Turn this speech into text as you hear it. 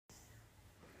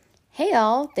Hey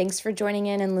all, thanks for joining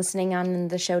in and listening on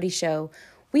the Shody Show.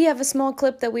 We have a small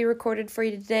clip that we recorded for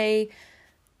you today,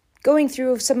 going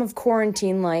through some of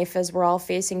quarantine life as we're all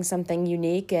facing something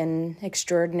unique and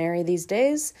extraordinary these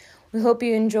days. We hope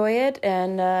you enjoy it,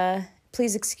 and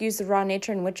please excuse the raw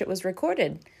nature in which it was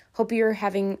recorded. Hope you're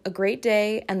having a great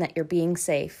day and that you're being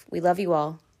safe. We love you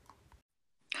all.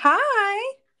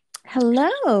 Hi.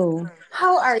 Hello.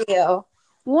 How are you?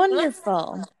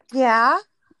 Wonderful. Yeah.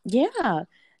 Yeah.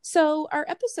 So our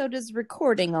episode is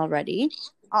recording already.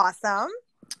 Awesome.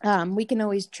 We can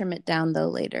always trim it down though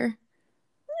later.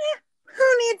 Who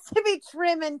needs to be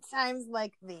trimming times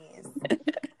like these?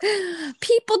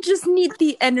 People just need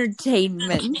the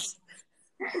entertainment.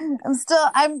 I'm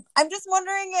just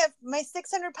wondering if my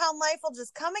 600-pound life will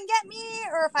just come and get me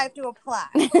or if I have to apply.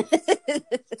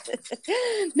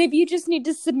 Maybe you just need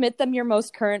to submit them your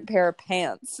most current pair of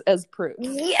pants as proof.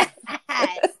 Yes.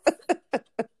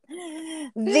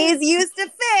 These used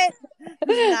to fit.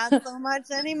 Not so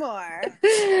much anymore.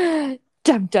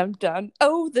 Dum dum dum.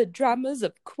 Oh, the dramas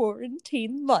of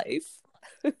quarantine life.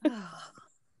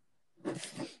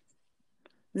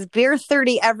 There's beer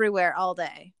 30 everywhere all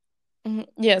day.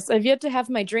 Yes, I've yet to have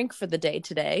my drink for the day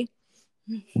today.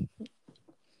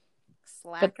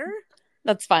 Slacker? But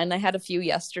that's fine. I had a few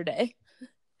yesterday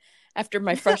after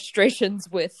my frustrations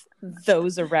with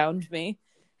those around me.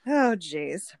 Oh,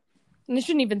 jeez. And I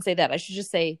shouldn't even say that. I should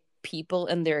just say people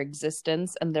and their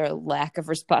existence and their lack of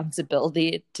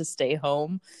responsibility to stay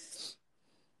home.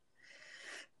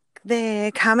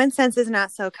 The common sense is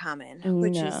not so common,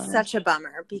 which is such a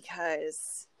bummer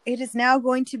because it is now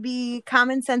going to be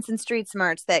common sense and street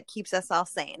smarts that keeps us all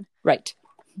sane. Right.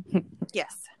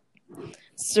 Yes.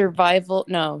 Survival.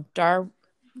 No,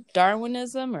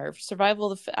 Darwinism or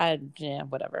survival.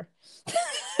 Whatever.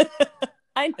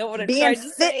 I know what I'm trying to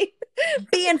say.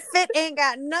 Being fit ain't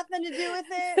got nothing to do with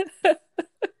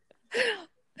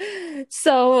it.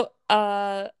 So,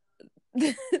 the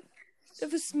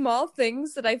small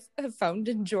things that I have found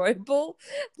enjoyable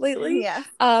lately. Yeah.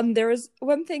 There was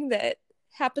one thing that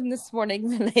happened this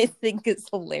morning that I think is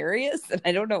hilarious, and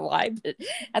I don't know why, but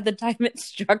at the time it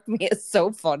struck me as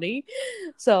so funny.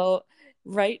 So,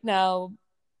 right now,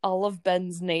 all of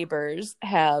Ben's neighbors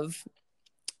have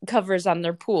covers on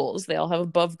their pools. They all have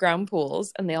above ground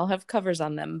pools and they all have covers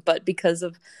on them. But because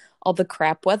of all the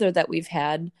crap weather that we've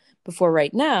had before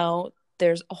right now,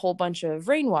 there's a whole bunch of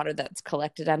rainwater that's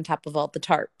collected on top of all the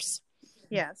tarps.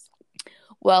 Yes.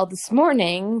 Well, this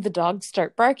morning, the dogs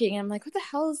start barking. I'm like, what the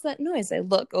hell is that noise? I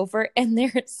look over and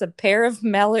there's a pair of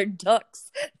mallard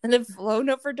ducks that have flown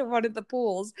over to one of the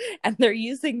pools and they're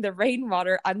using the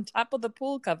rainwater on top of the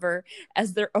pool cover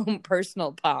as their own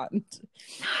personal pond.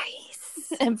 Nice.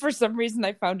 And for some reason,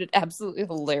 I found it absolutely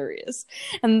hilarious.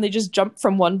 And they just jump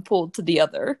from one pool to the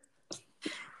other.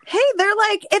 Hey, they're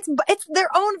like, it's their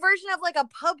own version of like a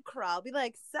pub crawl. Be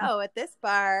like, so at this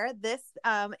bar, this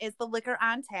is the liquor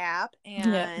on tap.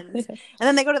 And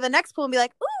then they go to the next pool and be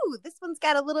like, ooh, this one's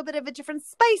got a little bit of a different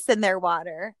spice in their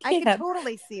water. I can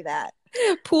totally see that.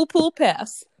 Pool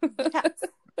pass. Yes.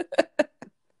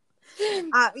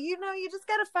 You just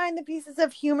got to find the pieces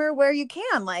of humor where you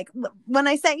can. Like when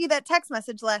I sent you that text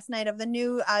message last night of the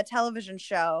new television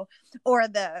show or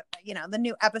the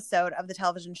new episode of the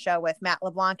television show with Matt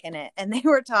LeBlanc in it. And they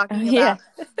were talking about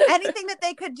anything that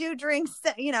they could do during,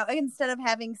 instead of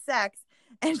having sex.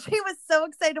 And she was so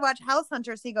excited to watch House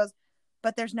Hunters. He goes,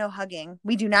 but there's no hugging.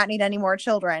 We do not need any more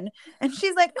children. And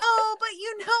she's like, oh, but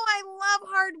I love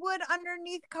hardwood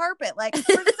underneath carpet. Like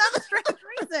for some strange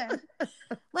reason.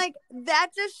 Like that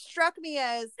just struck me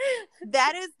as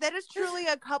that is truly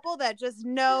a couple that just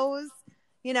knows,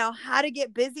 how to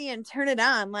get busy and turn it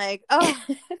on. Like, oh,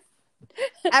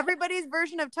 everybody's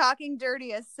version of talking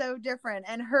dirty is so different.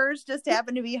 And hers just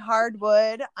happened to be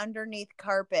hardwood underneath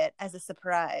carpet as a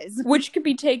surprise. Which could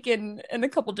be taken in a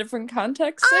couple different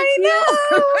contexts. I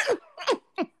know.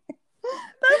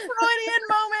 The Freudian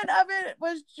moment of it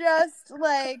was just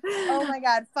like, oh my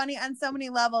God, funny on so many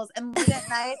levels. And late at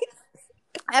night,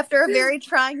 after a very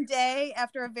trying day,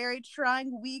 after a very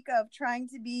trying week of trying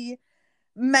to be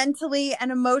mentally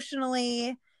and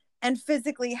emotionally and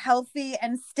physically healthy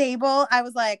and stable, I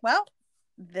was like, well,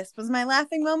 this was my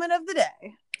laughing moment of the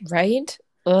day. Right?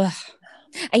 Ugh.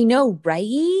 I know,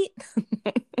 right?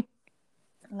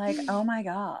 Like, oh my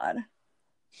God.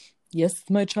 Yes,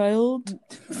 my child.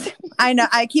 I know.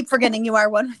 I keep forgetting you are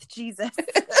one with Jesus.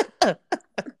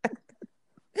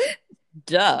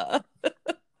 Duh.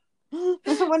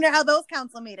 I wonder how those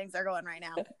council meetings are going right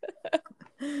now.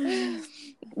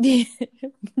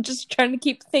 Just trying to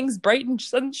keep things bright and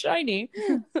sunshiny.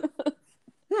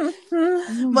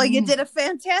 Well, you did a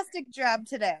fantastic job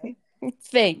today.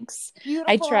 Thanks.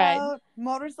 Beautiful I tried. out.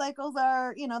 Motorcycles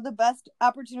are, the best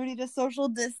opportunity to social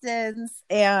distance,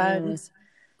 and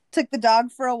took the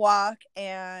dog for a walk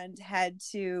and had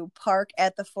to park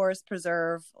at the Forest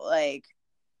Preserve, like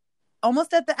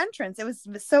almost at the entrance. It was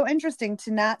so interesting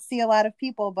to not see a lot of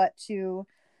people, but to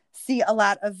see a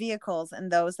lot of vehicles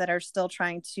and those that are still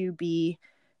trying to be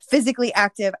physically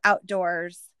active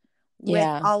outdoors with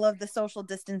all of the social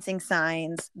distancing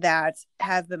signs that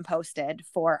have been posted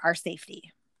for our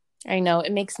safety. I know.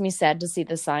 It makes me sad to see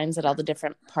the signs at all the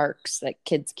different parks that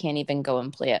kids can't even go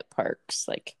and play at parks.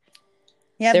 Like,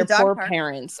 they're the poor park.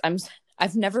 parents.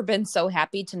 I've never been so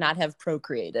happy to not have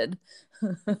procreated.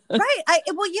 Right.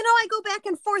 I go back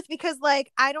and forth because,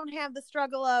 like, I don't have the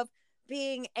struggle of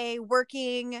being a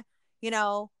working,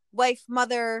 wife,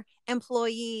 mother,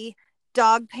 employee,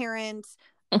 dog parent,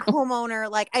 homeowner.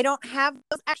 Like, I don't have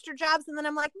those extra jobs. And then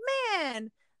I'm like,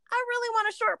 man, I really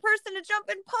want a short person to jump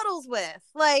in puddles with.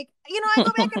 Like, I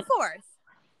go back and forth.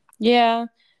 Yeah.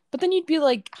 But then you'd be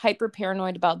like hyper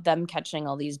paranoid about them catching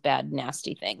all these bad,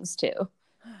 nasty things too.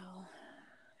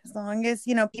 As long as,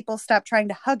 people stop trying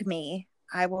to hug me,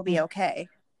 I will be okay.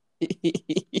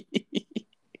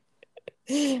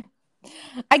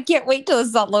 I can't wait till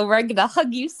it's all over. I'm going to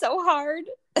hug you so hard.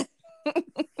 I'm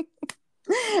going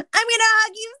to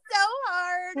hug you so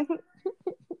hard.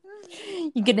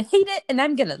 You're going to hate it and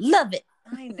I'm going to love it.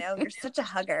 I know. You're such a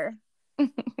hugger. I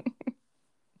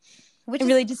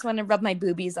really just want to rub my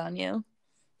boobies on you.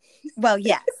 Well,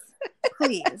 yes.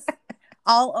 Please.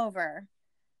 All over.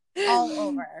 All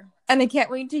over. And I can't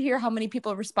wait to hear how many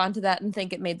people respond to that and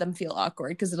think it made them feel awkward,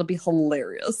 because it'll be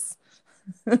hilarious.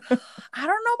 I don't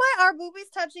know why our boobies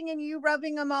touching and you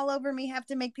rubbing them all over me have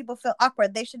to make people feel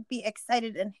awkward. They should be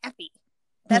excited and happy.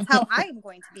 That's how I am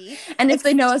going to be. And if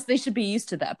they know us, they should be used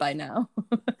to that by now.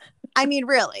 I mean,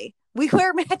 really. We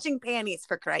wear matching panties,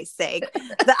 for Christ's sake.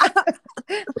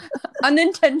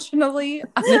 Unintentionally.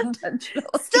 Still,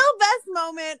 best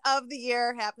moment of the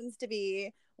year happens to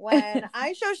be when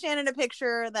I show Shannon a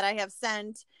picture that I have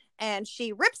sent, and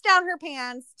she rips down her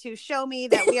pants to show me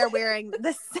that we are wearing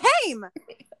the same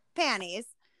panties.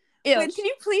 Ew, can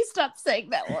you please stop saying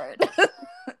that word?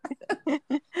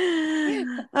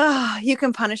 Oh, you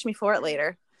can punish me for it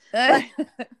later.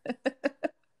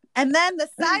 And then the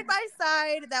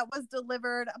side-by-side that was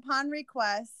delivered upon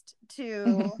request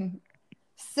to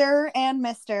Sir and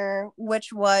Mr.,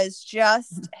 which was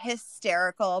just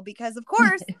hysterical, because, of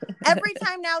course, every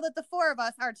time now that the four of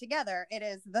us are together, it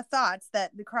is the thoughts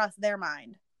that cross their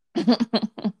mind.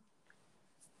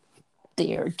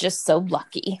 They're just so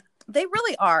lucky. They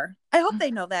really are. I hope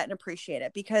they know that and appreciate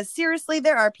it, because seriously,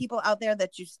 there are people out there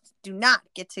that just do not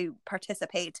get to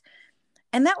participate.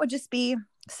 And that would just be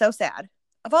so sad.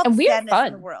 Of all the sadness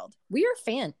in the world. We are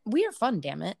fun,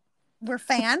 damn it. We're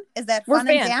fan? Is that fun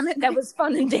and damn it? That was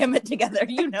fun and damn it together.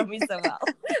 You know me so well.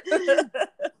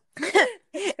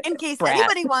 In case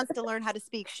anybody wants to learn how to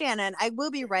speak Shannon, I will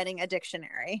be writing a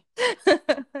dictionary.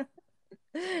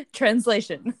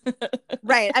 Translation.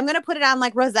 Right. I'm going to put it on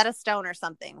like Rosetta Stone or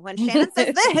something. When Shannon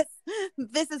says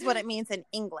this is what it means in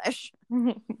English.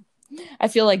 I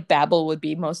feel like Babbel would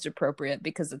be most appropriate,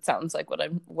 because it sounds like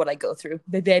what I go through.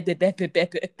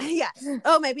 Yeah.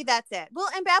 Oh, maybe that's it. Well,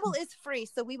 and Babbel is free,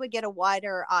 so we would get a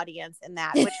wider audience in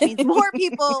that, which means more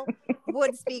people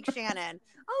would speak Shannon.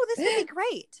 Oh, this would be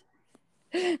great.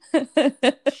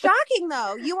 Shocking,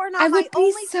 though. You are not my only friend. I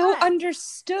would be so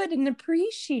understood and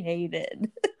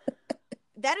appreciated.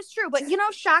 That is true. But,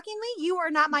 shockingly, you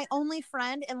are not my only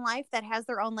friend in life that has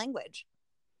their own language.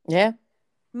 Yeah.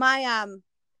 My,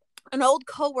 an old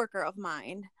coworker of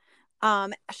mine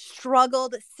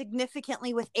struggled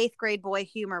significantly with 8th grade boy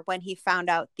humor when he found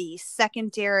out the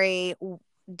secondary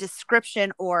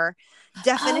description or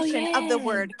definition of the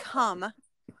word come.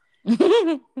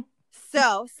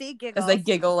 So, see, giggles. As I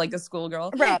giggle like a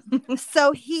schoolgirl. Right.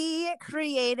 So he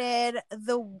created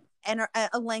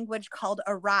a language called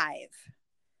arrive.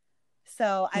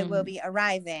 So I will be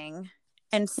arriving.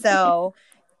 And so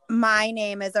my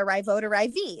name is Arrivo to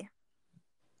Arrivee.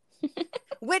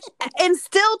 Which, in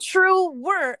still true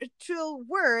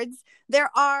words, there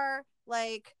are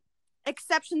like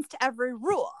exceptions to every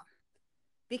rule,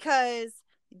 because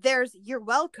there's you're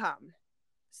welcome.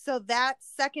 So that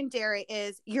secondary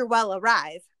is you're well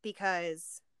arrive,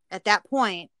 because at that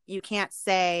point you can't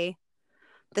say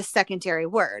the secondary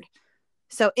word.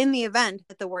 So in the event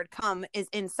that the word come is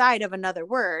inside of another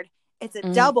word, it's a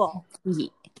double.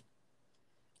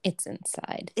 It's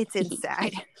inside. It's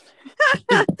inside.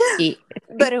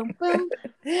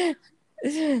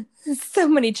 So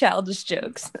many childish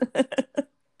jokes.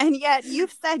 And yet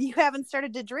you've said you haven't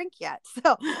started to drink yet.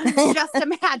 So just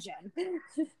imagine.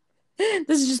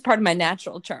 This is just part of my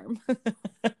natural charm.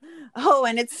 Oh,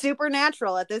 and it's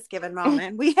supernatural at this given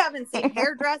moment. We haven't seen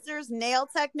hairdressers, nail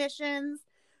technicians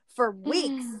for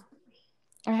weeks.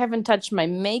 I haven't touched my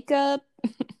makeup.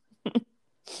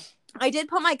 I did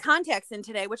put my contacts in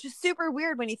today, which is super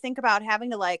weird when you think about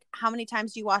having to, like, how many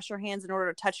times do you wash your hands in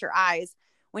order to touch your eyes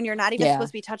when you're not even supposed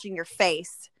to be touching your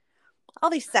face? All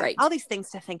these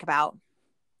things to think about.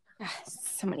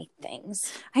 So many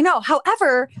things. I know.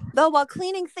 However, though, while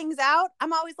cleaning things out,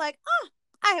 I'm always like, oh,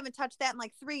 I haven't touched that in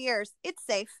like 3 years. It's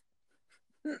safe.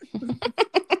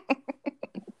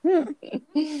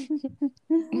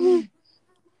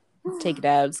 Take it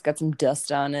out. It's got some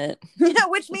dust on it. Yeah,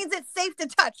 which means it's safe to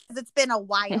touch because it's been a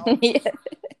while. Yeah.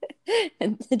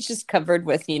 And it's just covered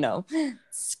with,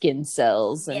 skin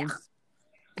cells and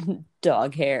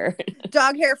dog hair.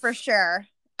 Dog hair for sure.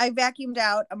 I vacuumed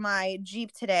out my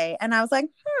Jeep today and I was like,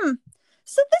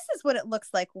 so this is what it looks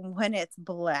like when it's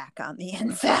black on the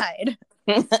inside.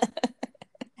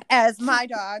 As my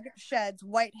dog sheds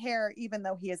white hair, even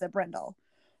though he is a brindle.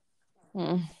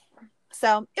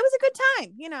 So it was a good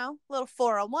time, a little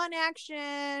 401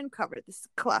 action, covered this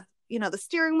cloth, the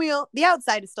steering wheel. The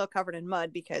outside is still covered in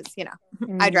mud because,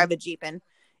 I drive a Jeep and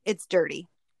it's dirty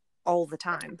all the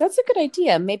time. That's a good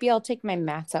idea. Maybe I'll take my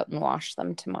mats out and wash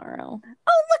them tomorrow.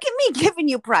 Oh, look at me giving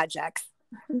you projects.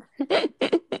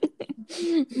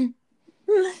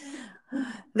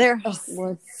 There's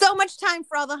so much time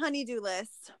for all the honey-do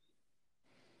lists.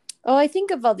 Oh, I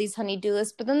think of all these honey-do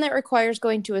lists, but then that requires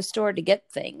going to a store to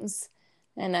get things.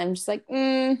 And I'm just like,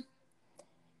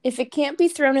 if it can't be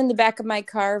thrown in the back of my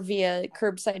car via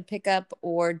curbside pickup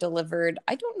or delivered,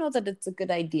 I don't know that it's a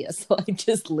good idea. So I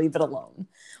just leave it alone,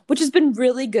 which has been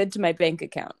really good to my bank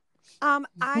account.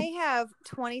 I have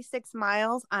 26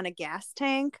 miles on a gas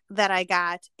tank that I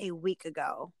got a week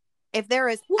ago. If there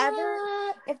is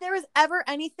ever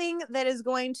anything that is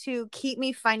going to keep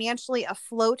me financially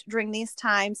afloat during these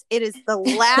times, it is the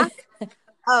lack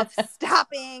of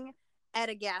stopping at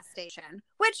a gas station.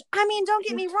 Which, don't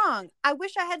get me wrong, I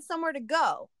wish I had somewhere to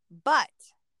go, but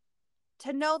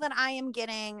to know that I am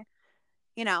getting,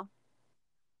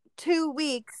 2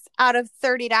 weeks out of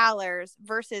 $30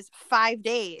 versus 5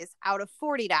 days out of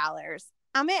 $40,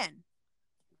 I'm in.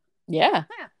 Yeah.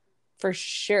 For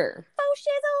sure. Oh,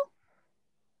 shizzle.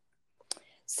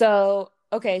 So,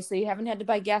 okay, so you haven't had to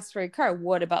buy gas for your car.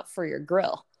 What about for your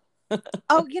grill?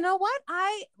 Oh, you know what?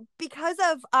 Because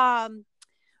of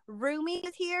Rumi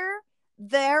is here,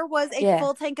 there was a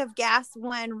full tank of gas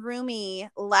when Rumi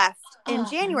left in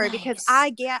January because I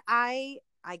gas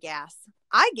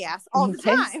all the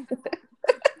time.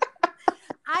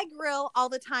 I grill all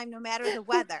the time, no matter the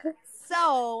weather.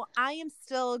 So I am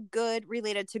still good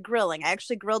related to grilling. I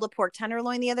actually grilled a pork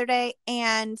tenderloin the other day,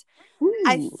 and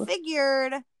I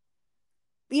figured,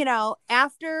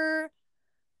 after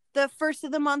the first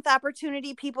of the month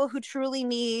opportunity, people who truly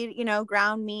need,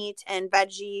 ground meat and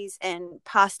veggies and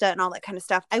pasta and all that kind of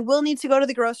stuff, I will need to go to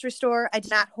the grocery store. I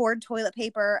did not hoard toilet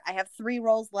paper. I have 3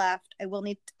 rolls left. I will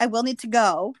need to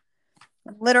go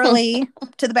literally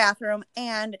to the bathroom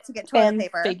and to get toilet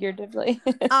paper. Figuratively.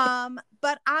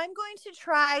 But I'm going to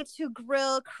try to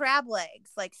grill crab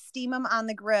legs, like steam them on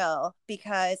the grill,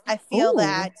 because I feel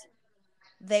that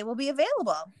they will be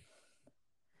available.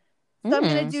 So I'm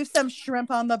going to do some shrimp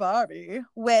on the barbie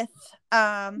with,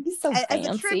 as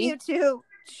a tribute to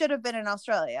Should Have Been in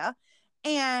Australia,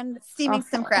 and steaming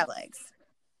some crab legs.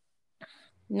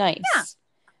 Nice.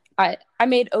 Yeah. I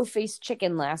made O-faced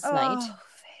chicken last night.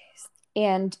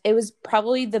 And it was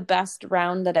probably the best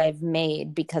round that I've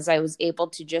made because I was able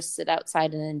to just sit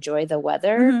outside and enjoy the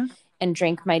weather and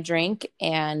drink my drink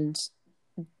and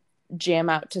jam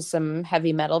out to some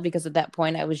heavy metal, because at that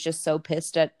point I was just so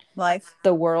pissed at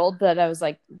the world that I was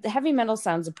like, the heavy metal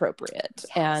sounds appropriate.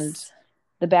 Yes. And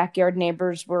the backyard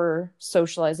neighbors were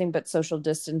socializing but social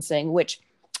distancing, which,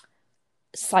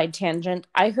 side tangent,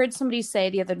 I heard somebody say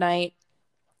the other night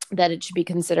that it should be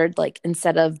considered, like,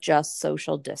 instead of just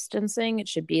social distancing, it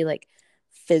should be like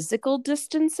physical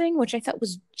distancing, which I thought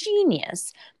was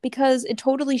genius, because it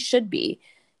totally should be,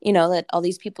 that all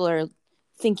these people are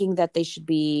thinking that they should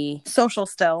be social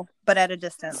still, but at a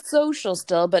distance. Social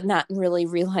still, but not really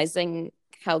realizing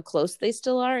how close they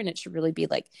still are. And it should really be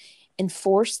like,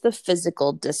 enforce the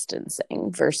physical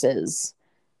distancing versus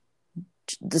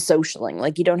the socialing.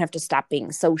 Like, you don't have to stop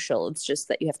being social. It's just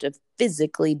that you have to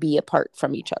physically be apart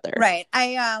from each other. Right.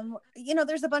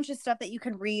 There's a bunch of stuff that you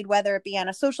can read, whether it be on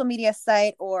a social media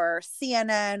site or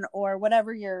CNN or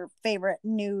whatever your favorite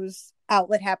news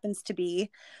outlet happens to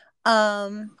be.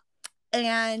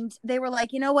 And they were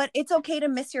like, you know what? It's okay to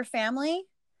miss your family,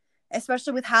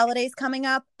 especially with holidays coming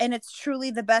up. And it's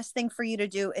truly the best thing for you to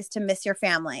do is to miss your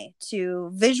family,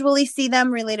 to visually see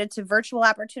them related to virtual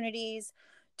opportunities,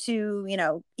 to, you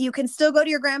know, you can still go to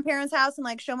your grandparents' house and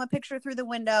like show them a picture through the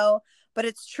window, but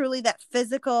it's truly that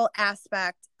physical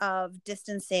aspect of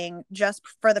distancing just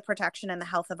for the protection and the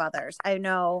health of others. I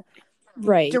know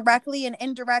directly and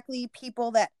indirectly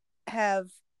people that have,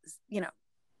 you know,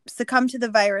 succumbed to the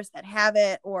virus, that have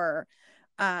it, or,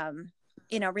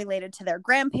 you know, related to their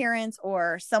grandparents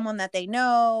or someone that they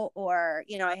know, or,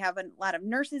 you know, I have a lot of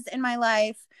nurses in my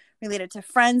life, related to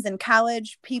friends and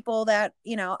college people that,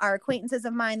 you know, are acquaintances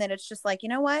of mine, that it's just like, you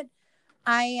know what,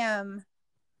 I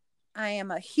am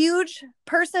a huge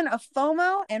person of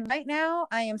FOMO, and right now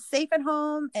I am safe at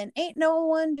home and ain't no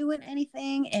one doing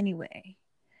anything anyway.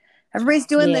 Everybody's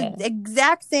doing the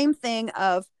exact same thing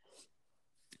of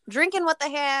drinking what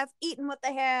they have, eating what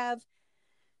they have,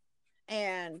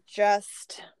 and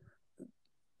just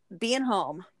being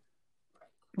home.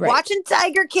 Watching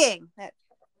Tiger King.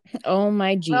 Oh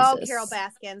my Jesus. Oh, Carol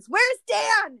Baskins. Where's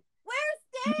Dan? Where's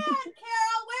Dan,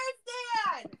 Carol? Where's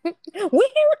Dan?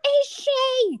 Where is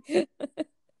she?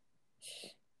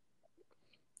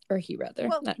 Or he, rather.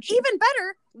 Well, even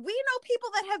better, we know people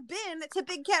that have been to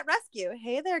Big Cat Rescue.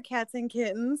 Hey there, cats and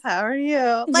kittens. How are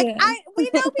you? Like, we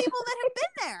know people that have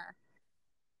been there.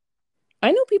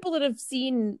 I know people that have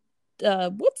seen,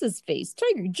 what's his face?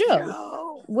 Tiger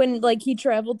Joe. When, like, he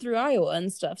traveled through Iowa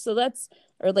and stuff. So that's,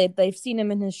 or like, they've seen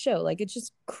him in his show. Like, it's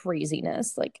just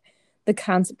craziness. Like, the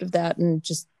concept of that and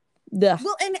just,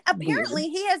 well, and apparently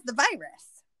he has the virus.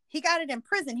 He got it in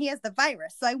prison. He has the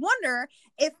virus. So I wonder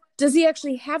if... Does he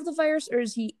actually have the virus, or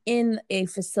is he in a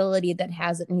facility that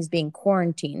has it and he's being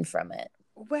quarantined from it?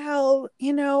 Well,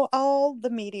 you know, all the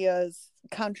medias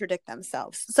contradict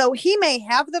themselves. So he may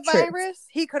have the virus.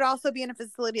 He could also be in a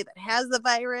facility that has the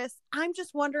virus. I'm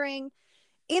just wondering,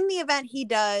 in the event he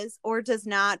does or does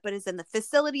not, but is in the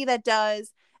facility that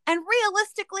does, and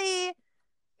realistically,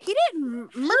 he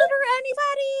didn't murder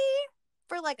anybody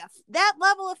for like that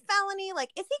level of felony.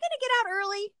 Like, is he going to get out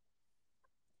early?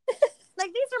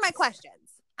 Like, these are my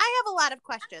questions. I have a lot of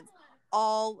questions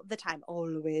all the time.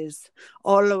 Always.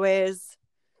 So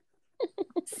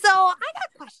I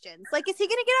got questions. Like, is he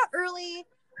going to get out early?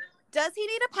 Does he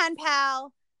need a pen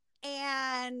pal?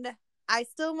 And I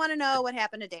still want to know what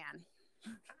happened to Dan.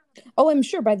 Oh, I'm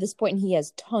sure by this point he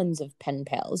has tons of pen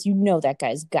pals. You know that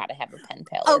guy's got to have a pen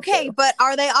pal. Okay, but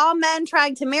are they all men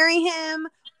trying to marry him,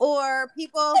 or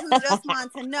people who just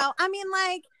want to know? I mean,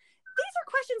 like, these are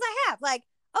questions I have. Like,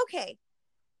 okay,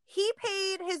 he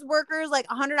paid his workers like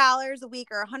 $100 a week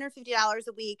or $150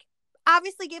 a week.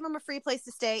 Obviously gave them a free place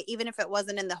to stay, even if it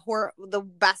wasn't in the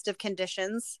best of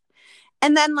conditions.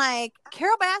 And then, like,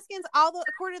 Carol Baskins,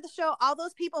 according to the show, all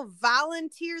those people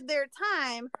volunteered their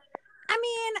time. I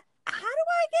mean, how do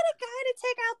I get a guy to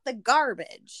take out the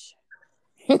garbage?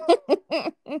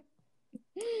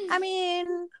 I mean,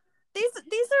 these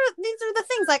are the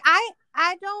things. Like, I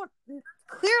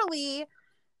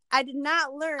did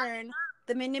not learn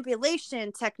the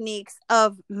manipulation techniques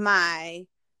of my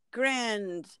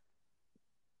grand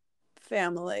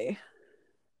family.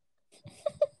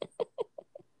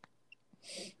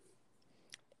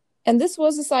 And this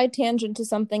was a side tangent to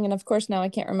something, and of course now I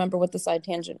can't remember what the side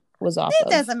tangent was off of. It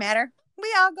doesn't matter.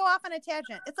 We all go off on a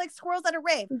tangent. It's like squirrels at a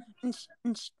rave. Boots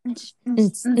and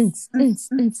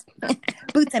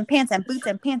pants and boots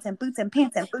and pants and boots and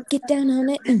pants and boots. Get down on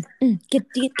it. Get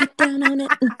down on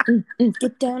it.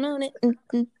 Get down on it.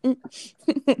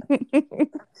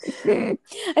 I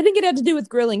think it had to do with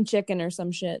grilling chicken or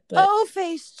some shit. But...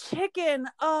 O-faced chicken.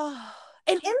 Oh.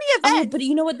 And in the event. But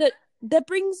you know what? That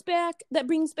brings back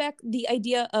the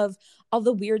idea of all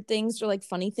the weird things or like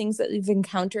funny things that we've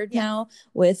encountered now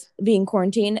with being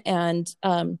quarantined. And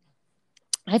I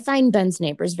find Ben's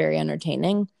neighbors very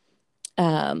entertaining.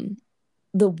 The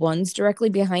ones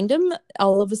directly behind him,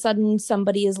 all of a sudden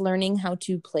somebody is learning how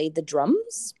to play the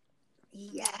drums.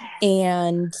 Yes.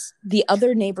 And the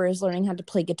other neighbor is learning how to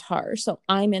play guitar. So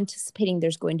I'm anticipating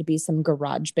there's going to be some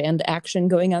garage band action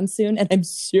going on soon. And I'm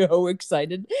so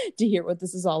excited to hear what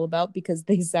this is all about, because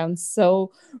they sound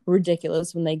so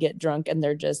ridiculous when they get drunk and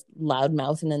they're just loud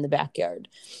mouthing in the backyard.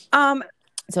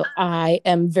 So I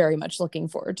am very much looking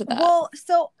forward to that. Well,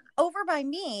 so over by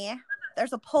me,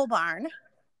 there's a pole barn,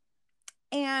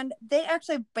 and they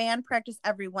actually band practice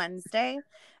every Wednesday.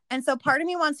 And so part of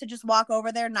me wants to just walk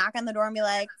over there, knock on the door, and be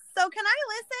like, so can I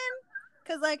listen?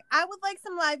 Because, like, I would like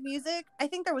some live music. I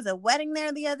think there was a wedding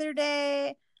there the other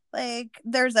day. Like,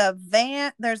 there's a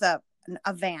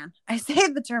a van. I say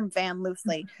the term van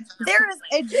loosely. There is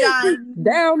a giant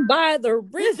down by the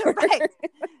river. Right.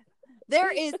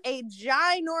 There is a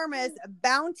ginormous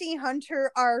bounty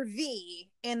hunter RV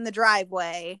in the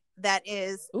driveway that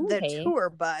is the tour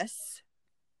bus,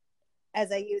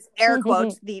 as I use air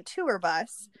quotes, the tour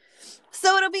bus.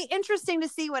 So it'll be interesting to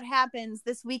see what happens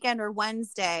this weekend or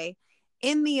Wednesday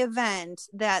in the event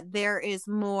that there is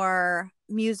more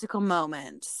musical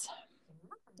moments.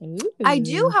 Ooh. I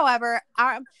do, however,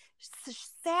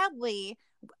 sadly,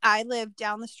 I live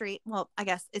down the street. Well, I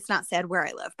guess it's not sad where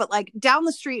I live, but like down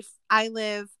the street, I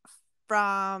live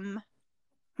from.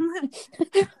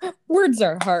 Words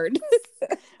are hard.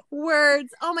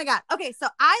 Words. Oh my God. Okay. So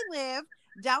I live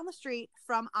down the street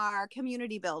from our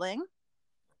community building,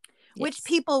 which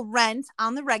people rent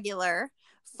on the regular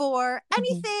for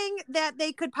anything that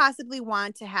they could possibly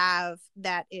want to have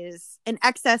that is in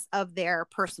excess of their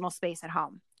personal space at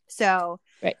home. So,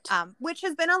 which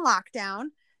has been on lockdown.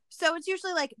 So it's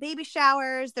usually like baby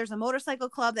showers. There's a motorcycle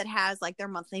club that has like their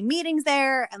monthly meetings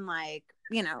there and like,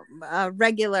 you know,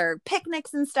 regular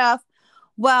picnics and stuff.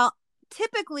 Well,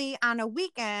 typically on a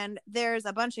weekend, there's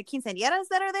a bunch of quinceañeras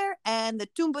that are there and the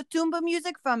tumba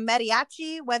music from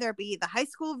mariachi, whether it be the high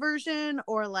school version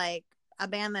or like a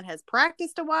band that has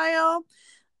practiced a while.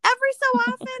 Every so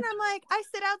often, I'm like, I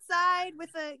sit outside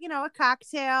with a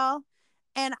cocktail.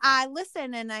 And I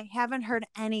listen and I haven't heard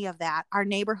any of that. Our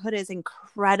neighborhood is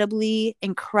incredibly,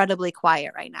 incredibly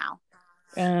quiet right now.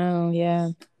 Oh, yeah.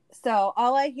 So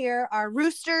all I hear are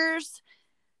roosters,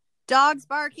 dogs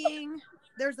barking.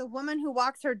 There's a woman who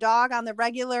walks her dog on the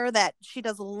regular that she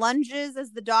does lunges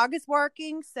as the dog is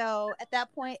working. So at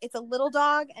that point, it's a little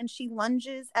dog and she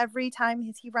lunges every time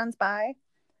he runs by.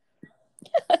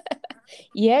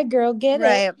 Yeah, girl, get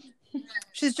it.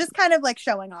 She's just kind of like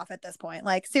showing off at this point.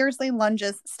 Like, seriously,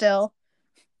 lunges still.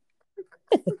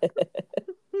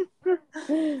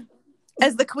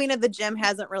 As the queen of the gym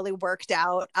hasn't really worked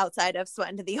out outside of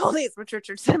Sweating to the Oldies with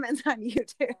Richard Simmons on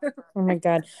YouTube. Oh my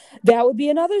God. That would be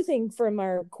another thing from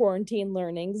our quarantine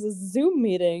learnings is Zoom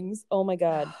meetings. Oh my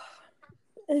God.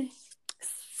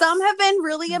 Some have been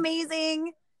really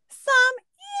amazing.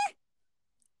 Some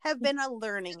have been a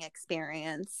learning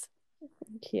experience.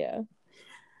 Yeah.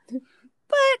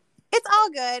 But it's all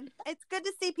good. It's good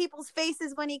to see people's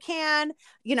faces when you can.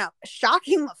 You know,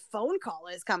 shocking, the phone call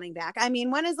is coming back. I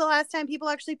mean, when is the last time people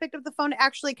actually picked up the phone to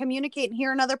actually communicate and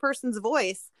hear another person's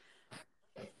voice?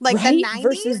 Like the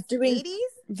 90s, 80s?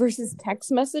 Versus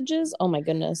text messages? Oh my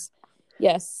goodness.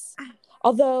 Yes.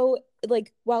 Although,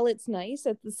 like, while it's nice,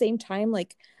 at the same time,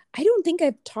 like, I don't think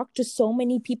I've talked to so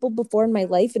many people before in my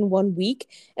life in 1 week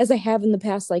as I have in the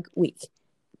past, like, week.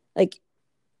 Like,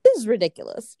 this is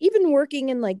ridiculous. Even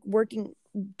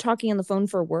talking on the phone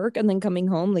for work and then coming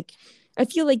home. Like, I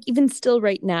feel like even still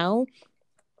right now,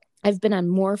 I've been on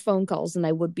more phone calls than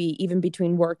I would be even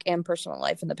between work and personal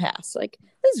life in the past. Like,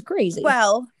 this is crazy.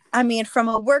 Well, I mean, from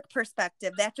a work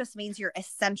perspective, that just means you're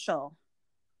essential.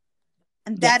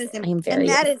 And that is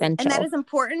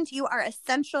important. You are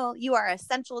essential. You are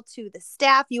essential to the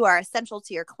staff. You are essential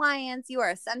to your clients. You are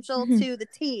essential to the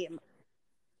team.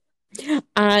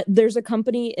 There's a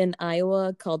company in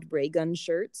Iowa called Ray Gun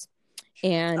Shirts,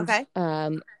 and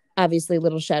obviously a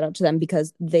little shout out to them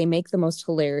because they make the most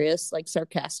hilarious, like,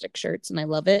 sarcastic shirts, and I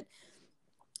love it.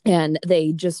 And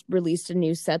they just released a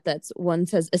new set that's one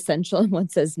says essential and one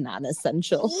says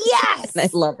non-essential. Yes, and I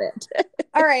love it.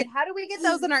 All right, how do we get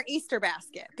those in our Easter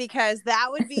basket? Because that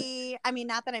would be, I mean,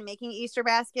 not that I'm making Easter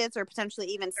baskets or potentially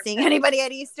even seeing anybody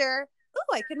at Easter.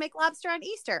 Oh, I could make lobster on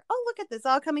Easter. Oh, look at this,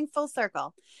 all coming full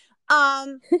circle.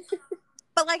 But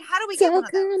like, how do we get one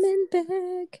of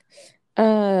those?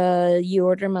 Back. You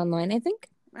order them online, I think.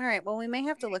 All right, well, we may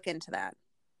have to look into that.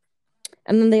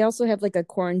 And then they also have like a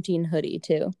quarantine hoodie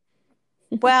too.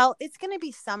 Well, it's gonna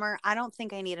be summer. I don't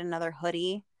think I need another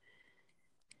hoodie.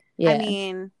 Yeah. I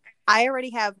mean, I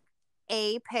already have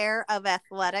a pair of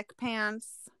athletic pants.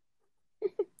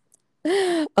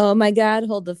 Oh my God,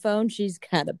 hold the phone. She's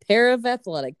got a pair of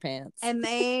athletic pants. And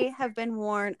they have been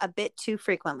worn a bit too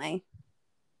frequently.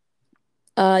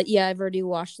 Yeah, I've already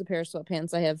washed the pair of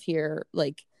sweatpants I have here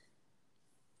like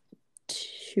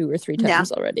 2 or 3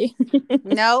 times already.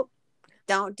 Nope.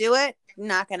 Don't do it.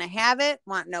 Not going to have it.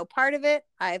 Want no part of it.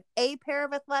 I have a pair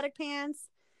of athletic pants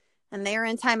and they are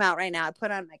in timeout right now. I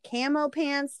put on my camo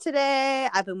pants today.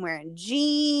 I've been wearing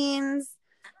jeans.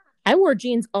 I wore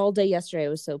jeans all day yesterday. I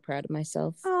was so proud of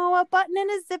myself. Oh, a button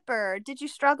and a zipper. Did you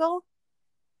struggle?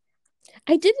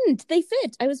 I didn't. They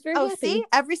fit. I was very happy. See?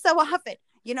 Every so often.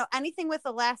 You know, anything with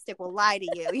elastic will lie to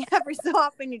you. Every so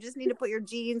often, you just need to put your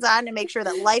jeans on to make sure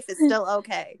that life is still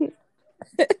okay.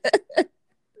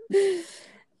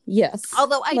 Yes.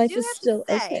 Although I Life do is have still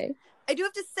to say, okay. I do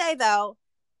have to say though,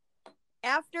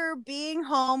 after being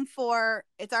home for,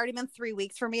 it's already been 3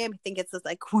 weeks for me. I think it's this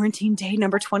like quarantine day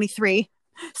number 23.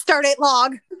 Start date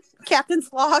log,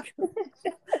 captain's log.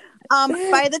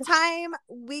 By the time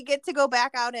we get to go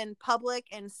back out in public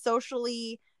and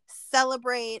socially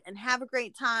celebrate and have a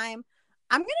great time,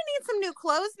 I'm gonna need some new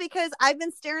clothes because I've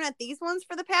been staring at these ones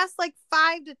for the past like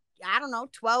 5 to, I don't know,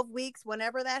 12 weeks,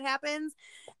 whenever that happens.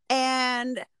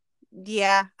 And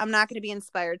yeah, I'm not gonna be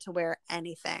inspired to wear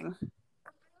anything.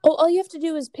 Oh, all you have to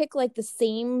do is pick like the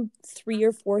same 3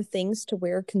 or 4 things to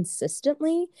wear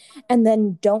consistently, and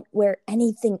then don't wear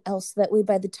anything else. That way,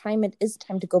 by the time it is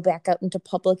time to go back out into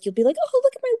public, you'll be like, oh,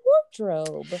 look at my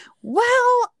wardrobe.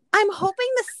 Well, I'm hoping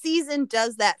the season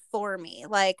does that for me.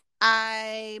 Like,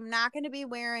 I'm not going to be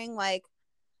wearing like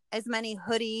as many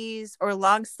hoodies or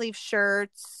long sleeve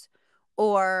shirts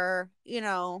or, you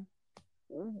know,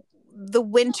 the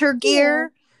winter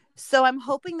gear. So I'm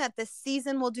hoping that the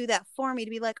season will do that for me to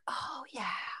be like, oh yeah,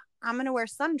 I'm going to wear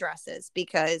sundresses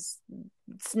because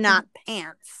it's not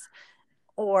pants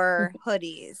or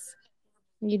hoodies.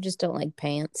 You just don't like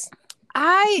pants.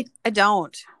 I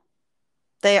don't.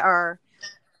 They are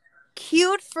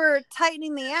cute for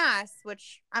tightening the ass,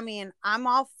 which I mean, I'm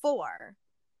all for.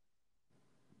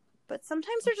 But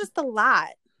sometimes they're just a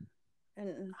lot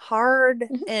and hard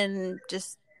and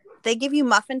just they give you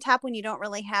muffin top when you don't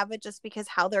really have it just because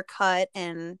how they're cut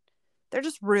and they're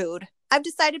just rude. I've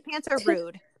decided pants are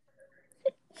rude.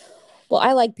 Well,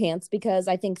 I like pants because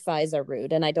I think thighs are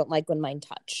rude and I don't like when mine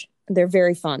touch. They're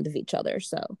very fond of each other,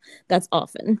 so that's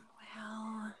often.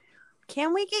 Well,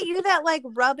 can we get you that like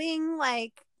rubbing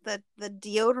like the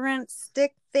deodorant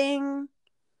stick thing?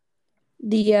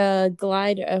 The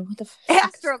Glide, what the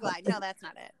Astroglide. No, that's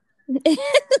not it.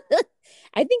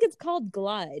 I think it's called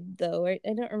Glide though. I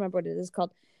don't remember what it is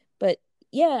called, but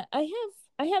yeah, I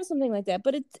have something like that.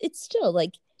 But it's still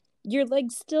like your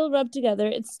legs still rub together.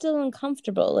 It's still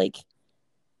uncomfortable. Like,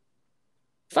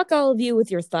 fuck all of you with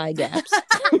your thigh gaps.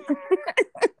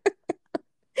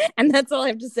 And that's all I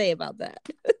have to say about that.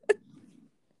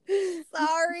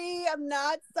 Sorry, I'm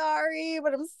not sorry,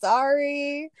 but I'm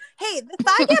sorry. Hey, the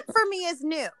thigh gap for me is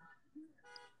new.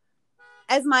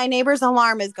 As my neighbor's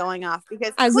alarm is going off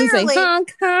because I was clearly, gonna say,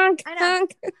 honk, honk, I know,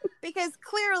 honk. because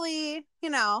clearly, you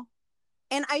know,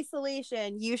 in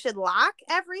isolation, you should lock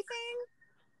everything.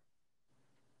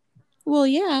 Well,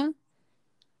 yeah.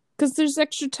 Because there's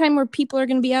extra time where people are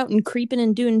going to be out and creeping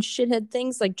and doing shithead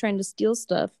things like trying to steal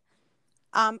stuff.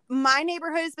 My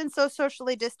neighborhood has been so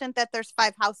socially distant that there's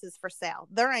 5 houses for sale.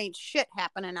 There ain't shit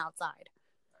happening outside.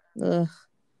 Ugh.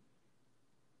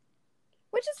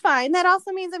 Which is fine. That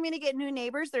also means I'm going to get new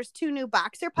neighbors. There's 2 new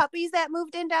boxer puppies that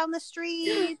moved in down the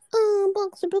street. Oh,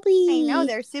 boxer puppies. I know,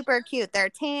 they're super cute. They're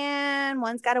tan.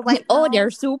 One's got a white Oh, nose.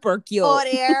 they're super cute.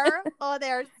 Oh,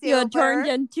 they're super. You turned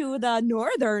into the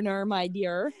northerner, my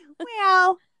dear.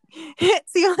 Well,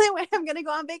 it's the only way I'm going to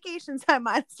go on vacation, so I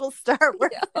might as well start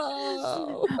working.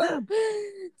 Oh,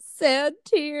 sad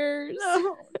tears.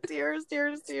 Oh, tears.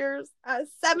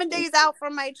 7 days out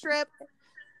from my trip.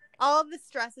 All of the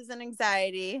stresses and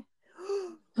anxiety.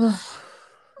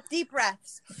 Deep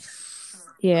breaths.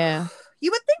 Yeah. You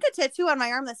would think a tattoo on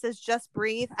my arm that says just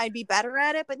breathe, I'd be better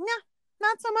at it, but nah,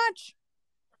 not so much.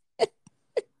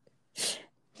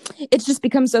 It's just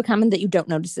become so common that you don't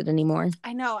notice it anymore.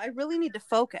 I know. I really need to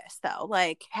focus, though.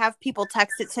 Like, have people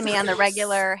text it to me on the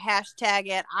regular, hashtag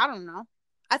it. I don't know.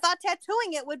 I thought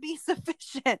tattooing it would be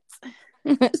sufficient.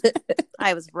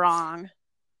 I was wrong.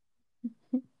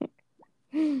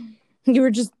 You were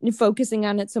just focusing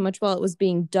on it so much while it was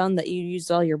being done that you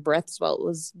used all your breaths while it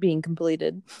was being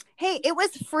completed. Hey, it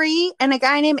was free and a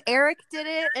guy named Eric did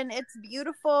it and it's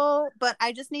beautiful, but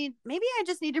I just need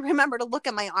to remember to look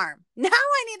at my arm. Now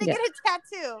I need to get a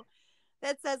tattoo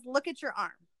that says look at your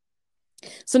arm.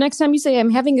 So next time you say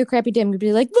I'm having a crappy day, I'm going to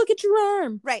be like, look at your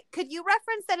arm. Right. Could you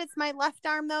reference that it's my left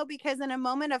arm though? Because in a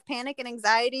moment of panic and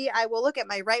anxiety, I will look at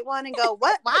my right one and go,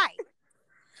 what? Why?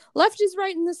 Left is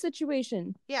right in this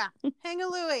situation. Yeah. Hang a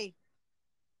Louie.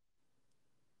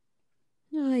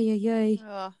 Ay.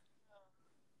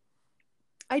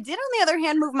 I did, on the other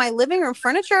hand, move my living room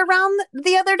furniture around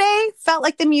the other day. Felt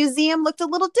like the museum looked a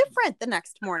little different the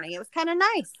next morning. It was kind of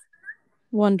nice.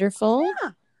 Wonderful.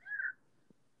 Yeah.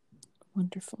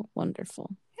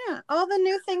 Wonderful. Yeah. All the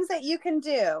new things that you can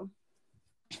do.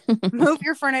 Move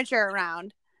your furniture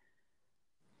around.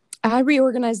 I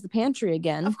reorganized the pantry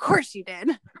again. Of course you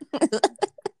did.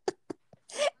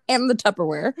 And the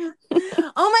Tupperware.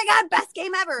 Oh my God, best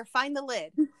game ever. Find the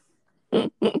lid.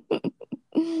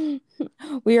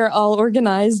 We are all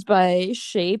organized by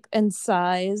shape and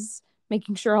size,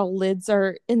 making sure all lids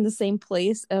are in the same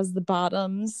place as the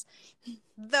bottoms.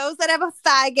 Those that have a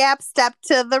thigh gap step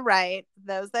to the right.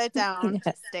 Those that don't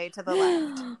Yes. stay to the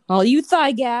left. All you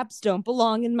thigh gaps don't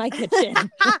belong in my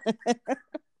kitchen.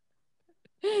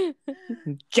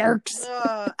 Jerks.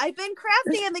 I've been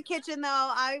crafty in the kitchen, though.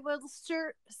 I will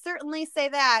certainly say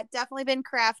that. Definitely been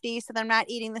crafty so that I'm not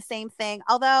eating the same thing.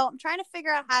 Although I'm trying to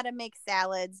figure out how to make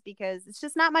salads because it's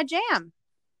just not my jam.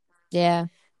 Yeah.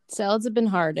 Salads have been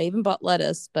hard. I even bought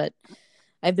lettuce, but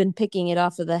I've been picking it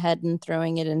off of the head and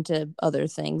throwing it into other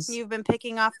things. You've been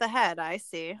picking off the head, I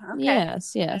see. Okay.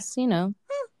 Yes, you know.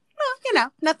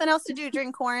 Well, nothing else to do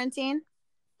during quarantine.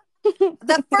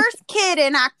 The first kid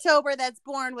in October that's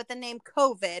born with the name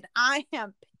COVID, I'm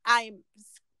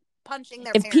punching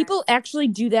their If parents. people actually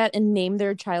do that and name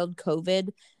their child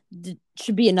COVID,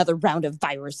 should be another round of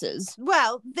viruses.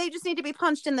 Well, they just need to be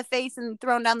punched in the face and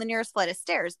thrown down the nearest flight of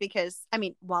stairs because, I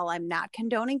mean, while I'm not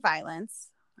condoning violence,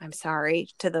 I'm sorry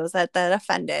to those that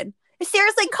offended.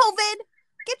 Seriously, COVID,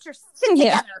 get your shit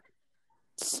together.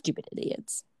 Stupid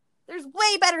idiots. There's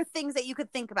way better things that you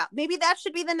could think about. Maybe that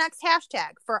should be the next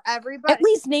hashtag for everybody. At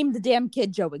least name the damn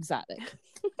kid Joe Exotic.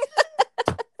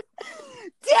 Damn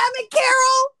it,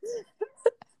 Carol!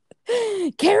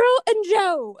 Carol and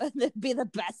Joe. That'd be the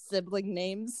best sibling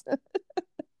names. Oh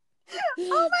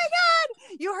my God.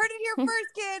 You heard it here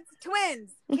first, kids.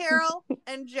 Twins, Carol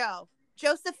and Joe.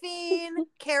 Josephine,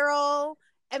 Carol.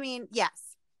 I mean,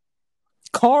 yes.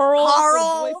 Carl.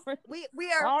 We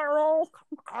are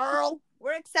Carl.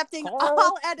 We're accepting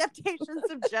all adaptations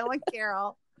of Joe and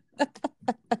Carol.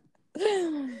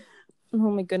 Oh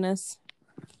my goodness.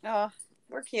 Oh,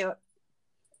 we're cute.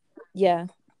 Yeah.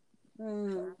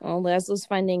 Well, Laszlo's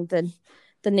finding the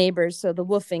neighbors, so the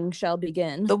woofing shall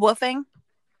begin. The woofing?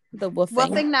 The woofing.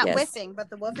 Woofing, not yes. whiffing, but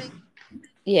the woofing.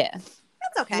 Yeah.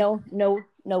 That's okay. No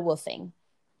woofing.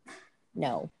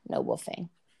 No woofing.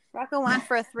 Rocco went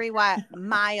for a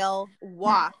 3-mile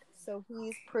walk, so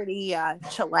he's pretty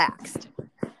chillaxed.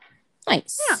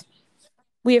 Nice. Yeah.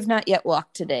 We have not yet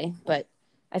walked today, but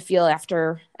I feel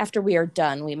after we are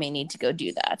done, we may need to go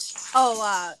do that.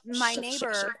 Oh, my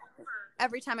neighbor,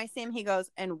 every time I see him, he goes,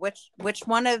 and which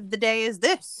one of the day is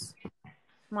this?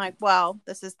 I'm like, well,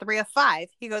 this is 3 of 5.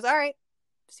 He goes, all right,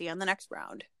 see you on the next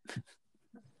round.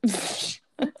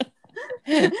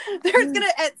 There's gonna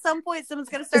at some point someone's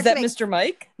gonna start. Is that Mr.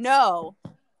 Mike? No.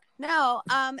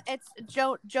 It's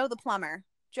Joe the plumber.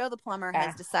 Joe the plumber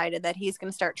has decided that he's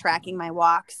gonna start tracking my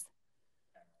walks.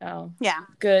 Oh, yeah,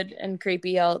 good and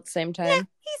creepy all at the same time. Yeah,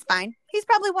 he's fine. He's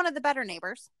probably one of the better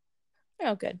neighbors.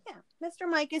 Oh, good. Yeah, Mr.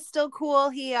 Mike is still cool.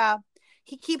 He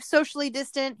keeps socially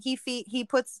distant. He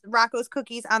puts Rocco's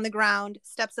cookies on the ground,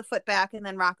 steps a foot back, and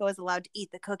then Rocco is allowed to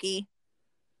eat the cookie.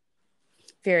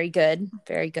 Very good.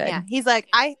 Very good. Yeah. He's like,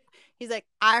 I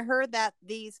heard that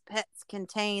these pets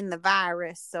contain the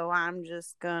virus, so I'm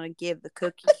just gonna give the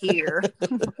cookie here.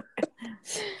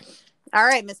 All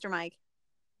right, Mr. Mike,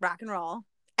 rock and roll.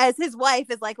 As his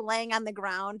wife is like laying on the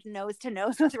ground, nose to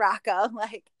nose with Rocco,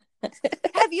 like,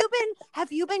 have you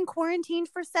been quarantined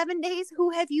for 7 days? Who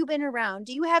have you been around?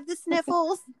 Do you have the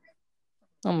sniffles?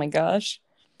 Oh my gosh.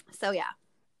 So yeah.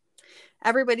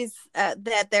 Everybody's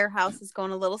at their house is going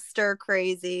a little stir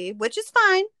crazy, which is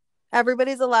fine.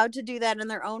 Everybody's allowed to do that in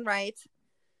their own right.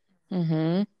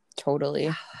 Mm-hmm.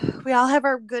 Totally. We all have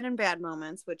our good and bad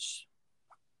moments, which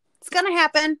it's going to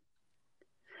happen.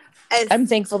 I'm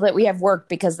thankful that we have work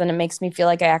because then it makes me feel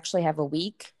like I actually have a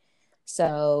week.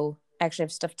 So I actually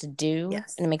have stuff to do.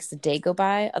 Yes. And it makes the day go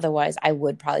by. Otherwise, I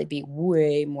would probably be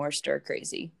way more stir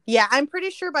crazy. Yeah, I'm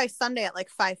pretty sure by Sunday at like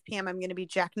 5 p.m. I'm going to be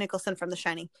Jack Nicholson from The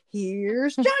Shining.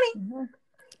 Here's Johnny.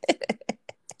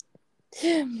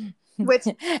 Which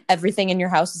everything in your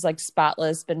house is like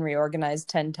spotless, been reorganized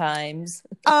 10 times.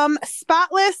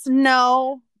 Spotless,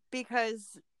 no,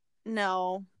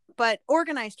 but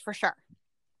organized for sure.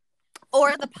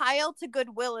 Or the pile to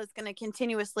Goodwill is going to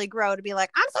continuously grow to be like,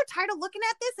 I'm so tired of looking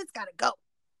at this, it's got to go.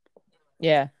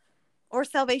 Yeah. Or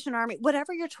Salvation Army,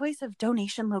 whatever your choice of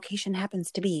donation location happens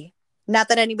to be. Not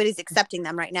that anybody's accepting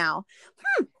them right now.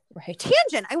 Right.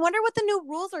 Tangent. I wonder what the new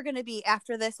rules are going to be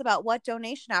after this about what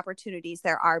donation opportunities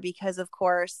there are, because of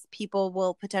course people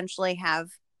will potentially have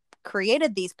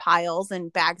created these piles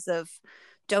and bags of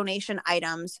donation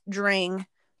items during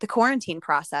the quarantine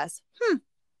process.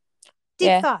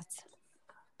 Deep thoughts.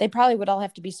 They probably would all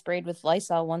have to be sprayed with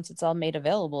Lysol once it's all made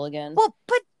available again. Well,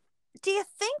 but do you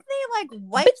think they like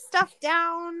wipe stuff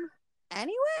down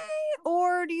anyway?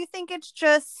 Or do you think it's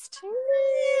just...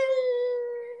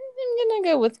 I'm going to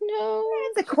go with no.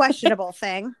 It's a questionable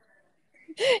thing.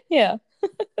 Yeah.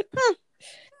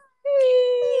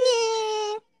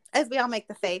 As we all make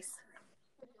the face.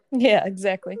 Yeah,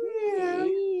 exactly.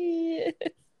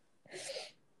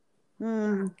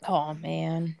 Mm. Oh,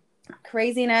 man.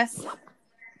 Craziness.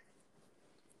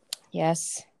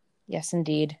 Yes. Yes,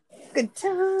 indeed. Good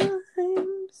times.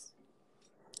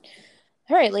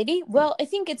 All right, lady. Well, I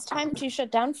think it's time to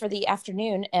shut down for the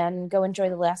afternoon and go enjoy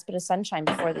the last bit of sunshine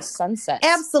before the sun sets.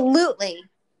 Absolutely.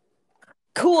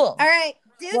 Cool. All right.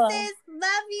 Deuces. Well,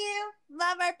 love you.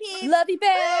 Love our peeps. love you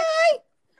back. Bye.